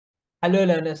Hello,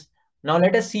 learners. Now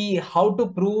let us see how to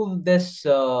prove this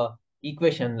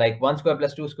equation like 1 square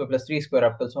plus 2 square plus 3 square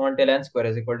up till so on till n square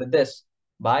is equal to this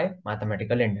by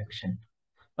mathematical induction.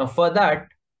 Now for that,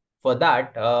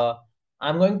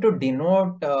 I'm going to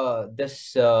denote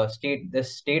this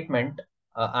statement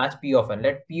as P of n.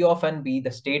 Let P of n be the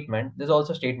statement. This is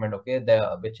also statement, okay,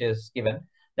 which is given.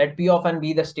 Let P of n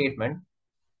be the statement.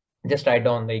 Just write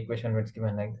down the equation which is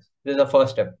given like this. This is the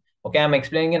first step. Okay, I'm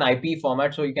explaining in IP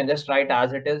format, so you can just write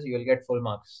as it is. You will get full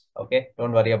marks. Okay,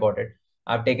 don't worry about it.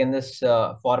 I've taken this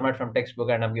format from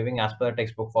textbook and I'm giving as per the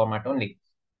textbook format only.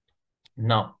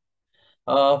 Now,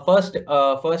 first,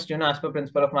 as per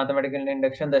principle of mathematical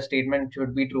induction, the statement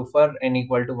should be true for n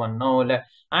equal to 1. Now,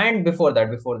 and before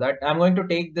that, I'm going to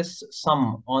take this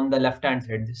sum on the left-hand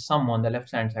side. This sum on the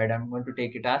left-hand side, I'm going to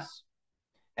take it as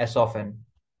S of n.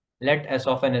 Let S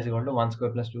of n is equal to 1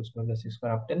 square plus 2 square plus 6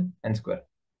 square up till n square,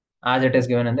 as it is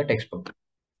given in the textbook.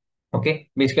 Okay,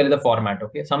 basically the format.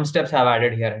 Okay, some steps have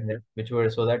added here and there, which were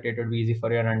so that it would be easy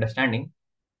for your understanding.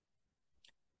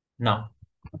 Now,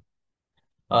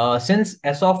 since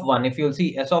S of 1, if you'll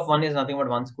see, S of 1 is nothing but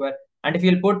 1 square. And if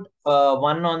you'll put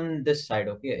 1 on this side,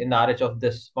 okay, in the RH of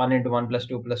this, 1 into 1 plus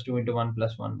 2 into 1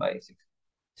 plus 1 by 6.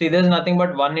 See, there's nothing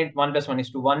but 1 into 1 plus 1 is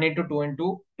 2. 1 into 2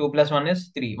 into 2 plus 1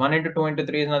 is 3. 1 into 2 into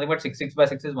 3 is nothing but 6. 6 by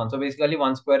 6 is 1. So basically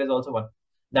 1 square is also 1.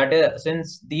 That is,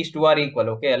 since these two are equal,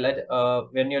 okay,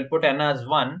 when you'll put n as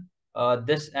 1,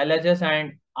 this LHS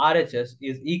and RHS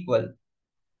is equal.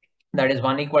 That is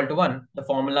 1 equal to 1. The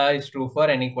formula is true for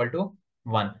n equal to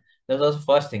 1. This was the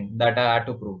first thing that I had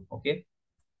to prove. Okay.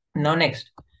 Now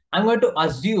next, I'm going to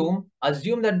assume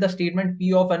that the statement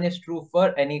P of n is true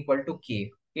for n equal to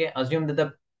k. Okay. Assume that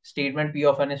the statement P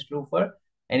of n is true for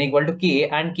n equal to k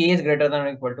and k is greater than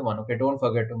or equal to 1. Okay. Don't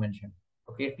forget to mention.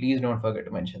 Okay. Please don't forget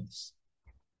to mention this.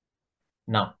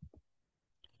 Now,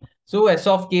 so S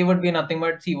of k would be nothing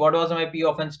but, see, what was my P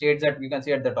of n states that you can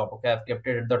see at the top. Okay, I've kept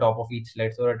it at the top of each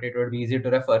slide so that it would be easy to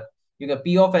refer. You get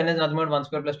P of n is nothing but 1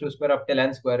 square plus 2 square up till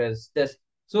n square is this.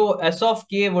 So S of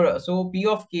k, so P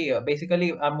of k,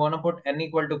 basically I'm going to put n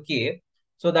equal to k.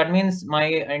 So that means my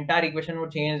entire equation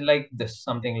would change like this,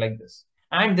 something like this.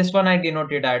 And this one I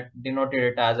denoted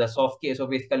it as S of k. So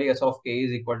basically S of k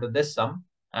is equal to this sum,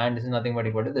 and this is nothing but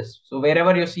equal to this. So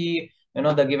wherever you see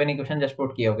the given equation, just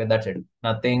put k. Okay, that's it.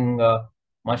 Nothing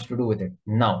much to do with it.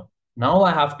 Now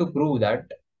I have to prove that.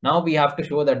 Now we have to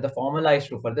show that the formula is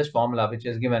true for this formula, which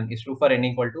is given, is true for n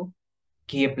equal to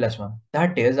k plus 1.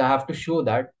 That is, I have to show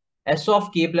that S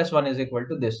of k plus 1 is equal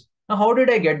to this. Now, how did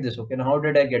I get this? Okay, now how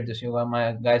did I get this?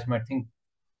 My guys might think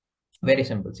very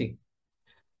simple. See,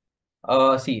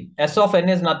 S of n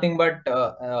is nothing but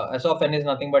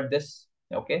this.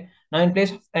 Okay. Now in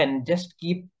place of n, just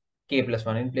keep k plus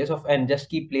 1. In place of n, just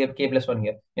keep k plus 1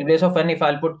 here. In place of n, if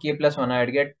I'll put k plus 1,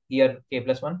 I'd get here k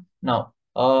plus 1. Now,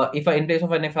 if I in place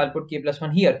of n, if I'll put k plus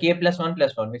 1 here, k plus 1,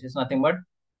 which is nothing but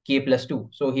k plus 2.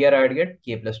 So here I'd get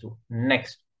k plus 2.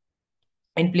 Next,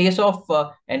 in place of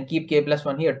and keep k plus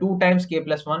 1 here, 2 times k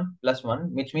plus 1,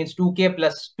 which means 2k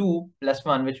plus 2 plus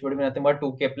 1, which would be nothing but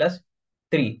 2k plus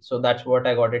 3. So that's what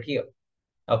I got it here.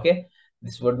 Okay,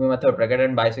 this would be my third bracket,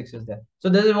 and by 6 is there. So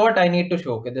this is what I need to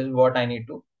show. Okay, this is what I need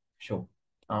to show.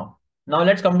 Now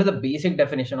let's come to the basic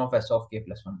definition of S of k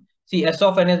plus 1. See, S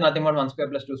of n is nothing but 1 square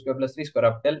plus 2 square plus 3 square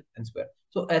up till n square.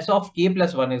 So S of k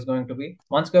plus 1 is going to be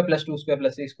 1 square plus 2 square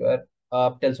plus 3 square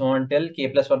up till so on till k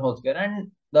plus 1 whole square,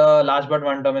 and the last but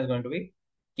one term is going to be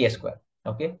k square.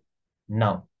 Okay.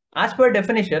 Now, as per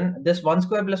definition, this 1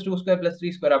 square plus 2 square plus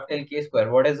 3 square up till k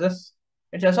square, what is this?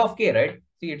 It's S of k, right?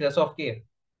 See, it's S of k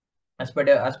as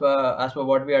per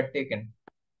what we had taken.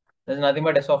 There's nothing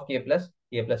but S of k plus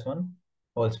 1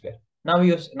 whole square. Now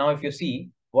if you see,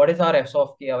 what is our S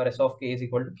of k? Our S of k is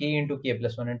equal to k into k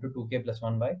plus 1 into 2k plus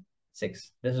 1 by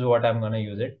 6. This is what I'm going to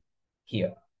use it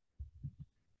here.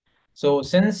 So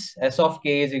since S of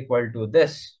k is equal to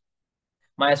this,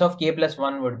 my S of k plus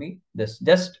 1 would be this.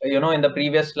 Just, in the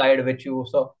previous slide, which you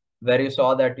saw, where you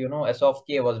saw that, S of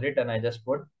k was written, I just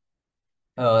put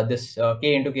this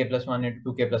k into k plus 1 into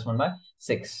 2k plus 1 by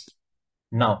 6.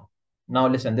 Now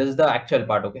listen, this is the actual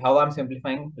part. Okay, how I'm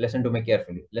simplifying, listen to me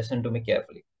carefully.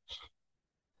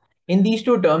 In these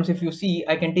two terms, if you see,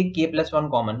 I can take k plus 1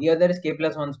 common. Here there is k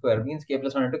plus 1 square, means k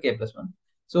plus 1 into k plus 1.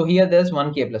 So here there's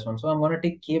 1 k plus 1. So I'm going to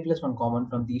take k plus 1 common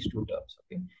from these two terms.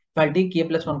 Okay, if I take k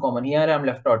plus 1 common, here I'm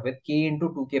left out with k into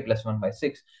 2k plus 1 by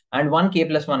 6. And 1 k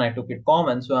plus 1, I took it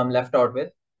common. So I'm left out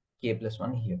with k plus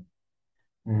 1 here.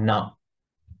 Now,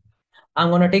 I'm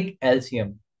going to take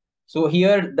LCM. So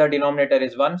here the denominator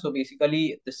is 1. So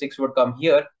basically the 6 would come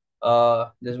here.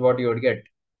 This is what you would get.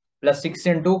 Plus 6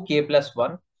 into k plus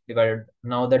 1 divided.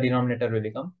 Now the denominator will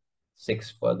become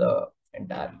 6 for the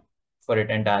entire, for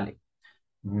it entirely.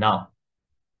 Now,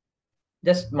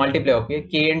 just multiply, okay?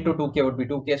 K into 2k would be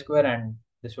 2k square, and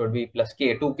this would be plus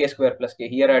k, 2k square plus k.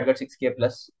 Here I got 6k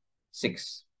plus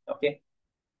 6, okay?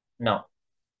 Now,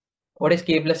 what is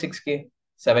k plus 6k?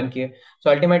 7k. So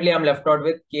ultimately, I'm left out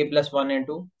with k plus 1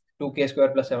 into 2k square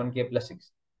plus 7k plus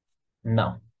 6.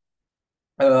 Now,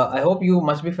 I hope you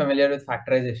must be familiar with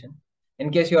factorization.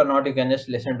 In case you are not, you can just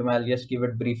listen to me. I'll just give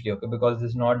it briefly, okay? Because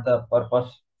this is not the purpose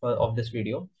of this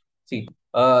video. See,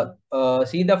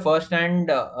 see the first and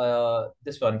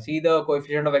this one. See the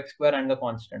coefficient of x square and the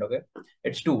constant, okay?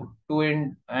 It's 2. 2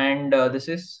 in, and this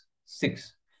is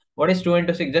 6. What is 2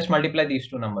 into 6? Just multiply these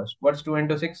two numbers. What's 2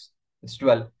 into 6? It's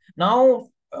 12. Now,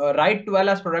 write 12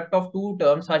 as product of two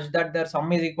terms such that their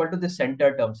sum is equal to the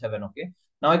center term 7, okay?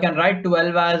 Now I can write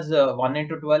 12 as 1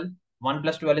 into 12. 1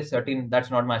 plus 12 is 13.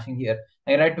 That's not matching here.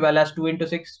 I can write 12 as 2 into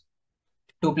 6.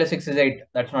 2 plus 6 is 8.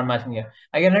 That's not matching here.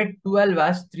 I can write 12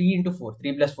 as 3 into 4.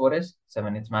 3 plus 4 is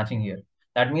 7. It's matching here.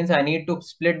 That means I need to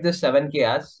split this 7k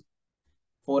as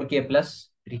 4k plus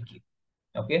 3k.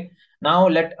 Okay. Now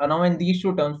in these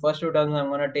two terms, first two terms, I'm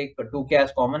going to take 2k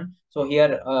as common. So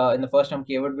here in the first term,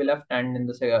 k would be left, and in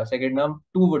the second term,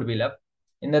 2 would be left.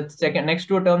 In the next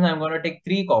two terms, I'm going to take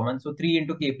 3 common. So 3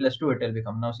 into k plus 2, it will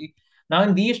become. Now see, now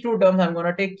in these two terms, I'm going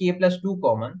to take k plus 2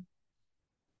 common.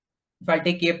 If I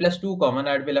take k plus 2 common,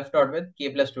 I'd be left out with k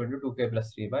plus 2 into 2k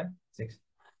plus 3 by 6.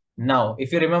 Now,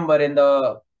 if you remember in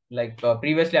the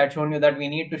previously I'd shown you that we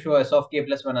need to show s of k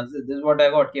plus 1 as this. This is what I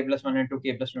got, k plus 1 into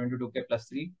k plus 2 into 2k plus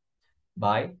 3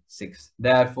 by 6.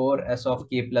 Therefore, s of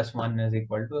k plus 1 is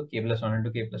equal to k plus 1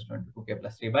 into k plus 2 into 2k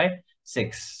plus 3 by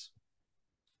 6.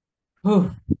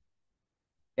 Whew.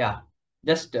 Yeah,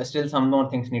 just still some more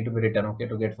things need to be written, okay,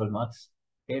 to get full marks.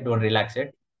 Okay, don't relax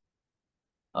it.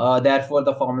 Therefore,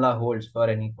 the formula holds for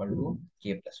n equal to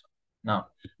k plus 1. Now,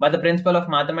 by the principle of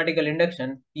mathematical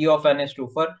induction, P of n is true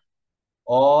for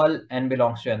all n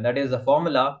belongs to n. That is the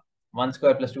formula 1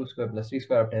 square plus 2 square plus 3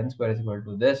 square of n square is equal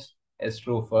to this is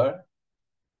true for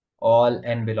all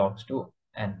n belongs to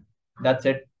n. That's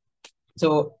it.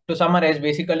 So to summarize,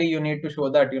 basically you need to show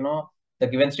that, the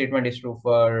given statement is true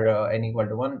for n equal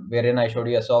to 1, wherein I showed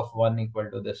you s of 1 equal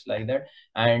to this like that.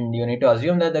 And you need to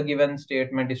assume that the given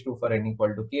statement is true for n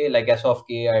equal to k, like s of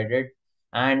k I did.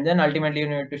 And then ultimately you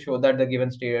need to show that the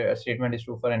given statement is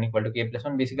true for n equal to k plus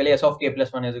 1. Basically s of k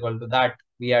plus 1 is equal to that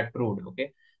we had proved,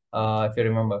 okay, if you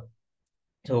remember.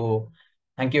 So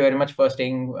thank you very much for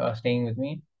staying with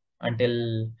me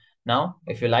until now.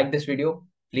 If you like this video,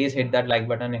 please hit that like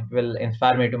button. It will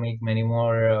inspire me to make many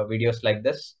more videos like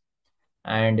this.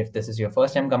 And if this is your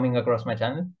first time coming across my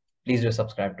channel, please do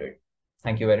subscribe to it.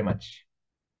 Thank you very much.